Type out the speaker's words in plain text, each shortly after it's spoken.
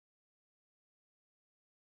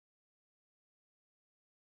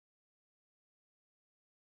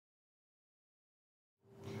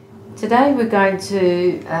Today we're going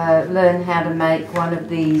to learn how to make one of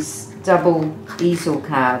these double easel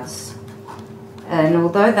cards, and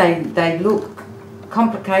although they look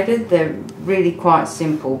complicated, they're really quite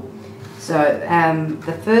simple. So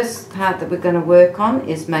the first part that we're going to work on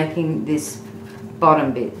is making this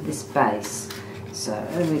bottom bit, this base. So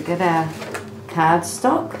we get our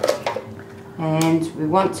cardstock and we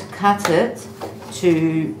want to cut it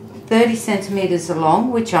to 30 centimetres along,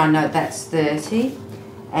 which I know that's 30,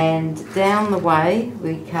 and down the way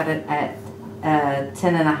we cut it at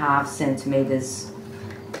 10.5 centimetres.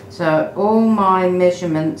 So all my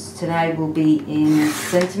measurements today will be in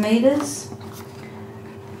centimetres,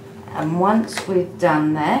 and once we've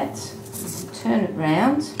done that, we turn it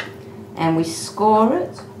round and we score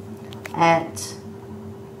it at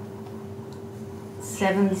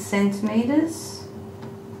 7 centimetres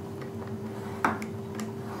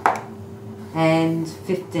and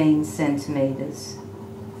 15 centimetres.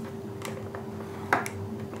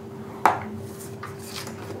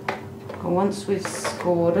 Once we've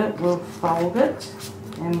scored it, we'll fold it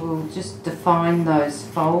and we'll just define those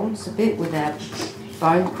folds a bit with our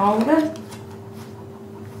bone folder.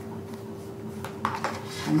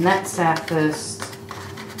 And that's our first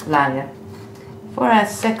layer. For our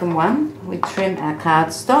second one, we trim our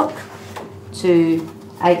cardstock to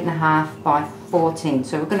 8.5 by 14.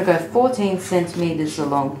 So we're going to go 14 centimetres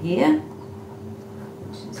along here,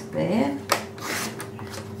 which is there.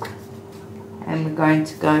 And we're going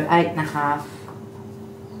to go 8.5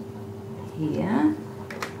 here.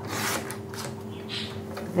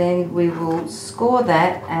 Then we will score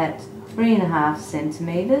that at 3.5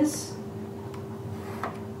 centimetres.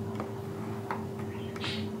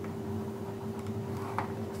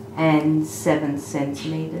 And 7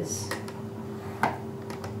 centimetres.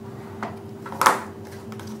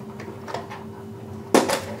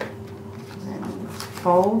 And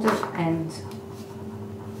fold it and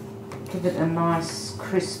give it a nice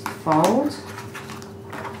crisp fold.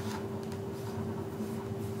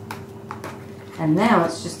 And now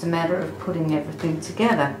it's just a matter of putting everything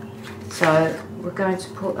together. So we're going to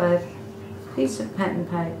put a piece of pattern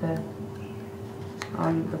paper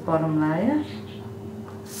on the bottom layer.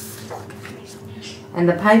 And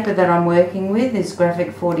the paper that I'm working with is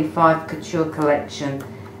Graphic 45 Couture Collection.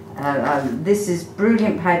 This is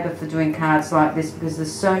brilliant paper for doing cards like this because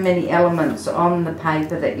there's so many elements on the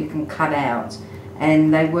paper that you can cut out,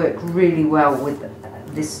 and they work really well with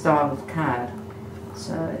this style of card.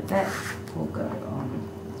 So that will go on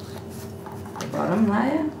the bottom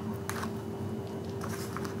layer.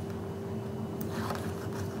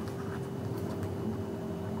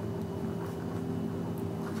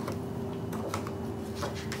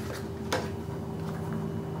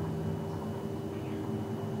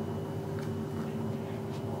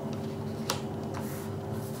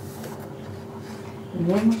 And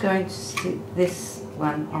then we're going to stick this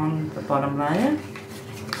one on the bottom layer.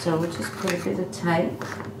 So we'll just put a bit of tape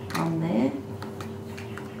on there.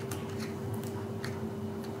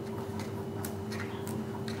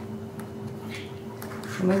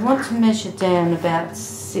 And we want to measure down about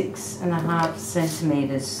 6.5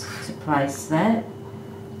 centimetres to place that.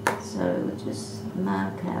 So we'll just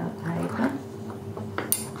mark our paper.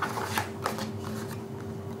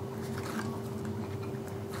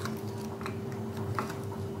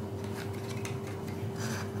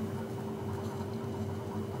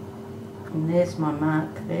 And there's my mark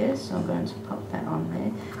there, so I'm going to pop that on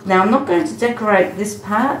there. Now I'm not going to decorate this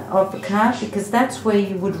part of the card because that's where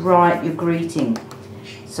you would write your greeting.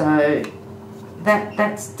 So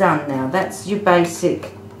that's done now. That's your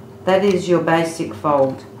basic, that is your basic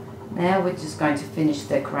fold. Now we're just going to finish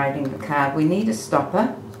decorating the card. We need a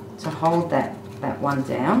stopper to hold that one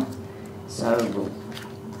down. So we'll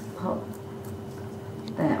pop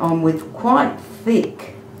that on with quite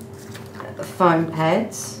thick foam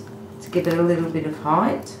pads. Give it a little bit of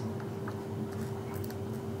height.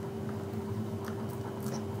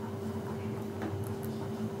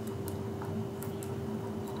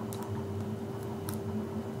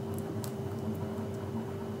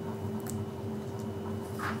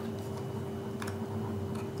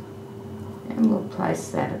 And we'll place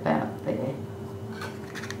that about there.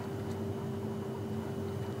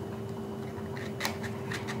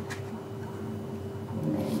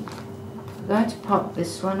 I'm going to pop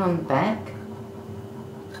this one on the back.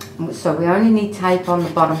 So we only need tape on the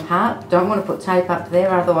bottom part. Don't want to put tape up there,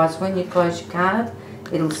 otherwise when you close your card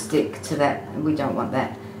it'll stick to that. We don't want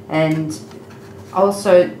that. And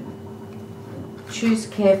also choose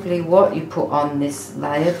carefully what you put on this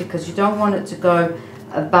layer because you don't want it to go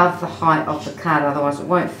above the height of the card, otherwise it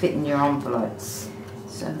won't fit in your envelopes.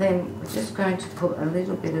 So then we're just going to put a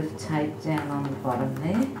little bit of tape down on the bottom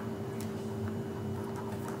there.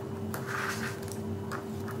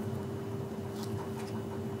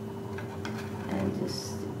 And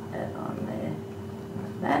just stick that on there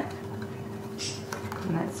like that.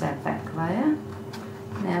 And that's our back layer.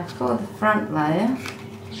 Now for the front layer,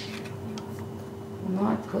 we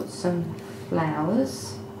might put some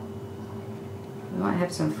flowers. We might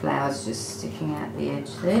have some flowers just sticking out the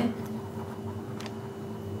edge there.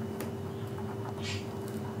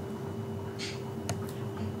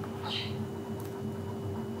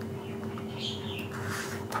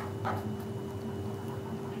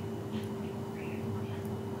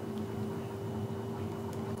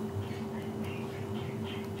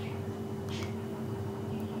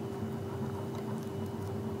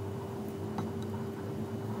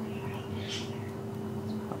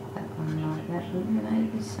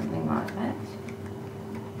 Maybe something like that.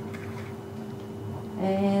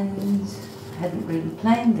 And I hadn't really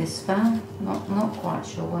planned this far. Not quite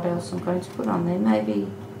sure what else I'm going to put on there. Maybe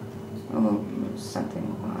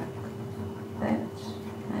something like that.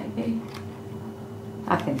 Maybe.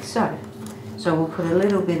 I think so. So we'll put a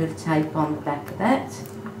little bit of tape on the back of that.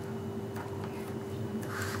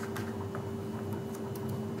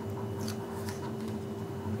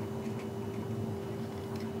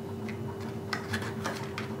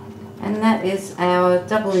 And that is our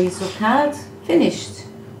double easel card finished.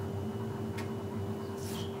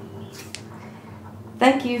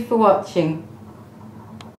 Thank you for watching.